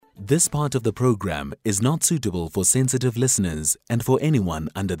This part of the program is not suitable for sensitive listeners and for anyone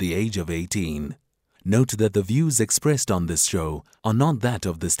under the age of 18. Note that the views expressed on this show are not that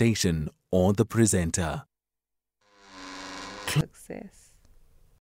of the station or the presenter. Success.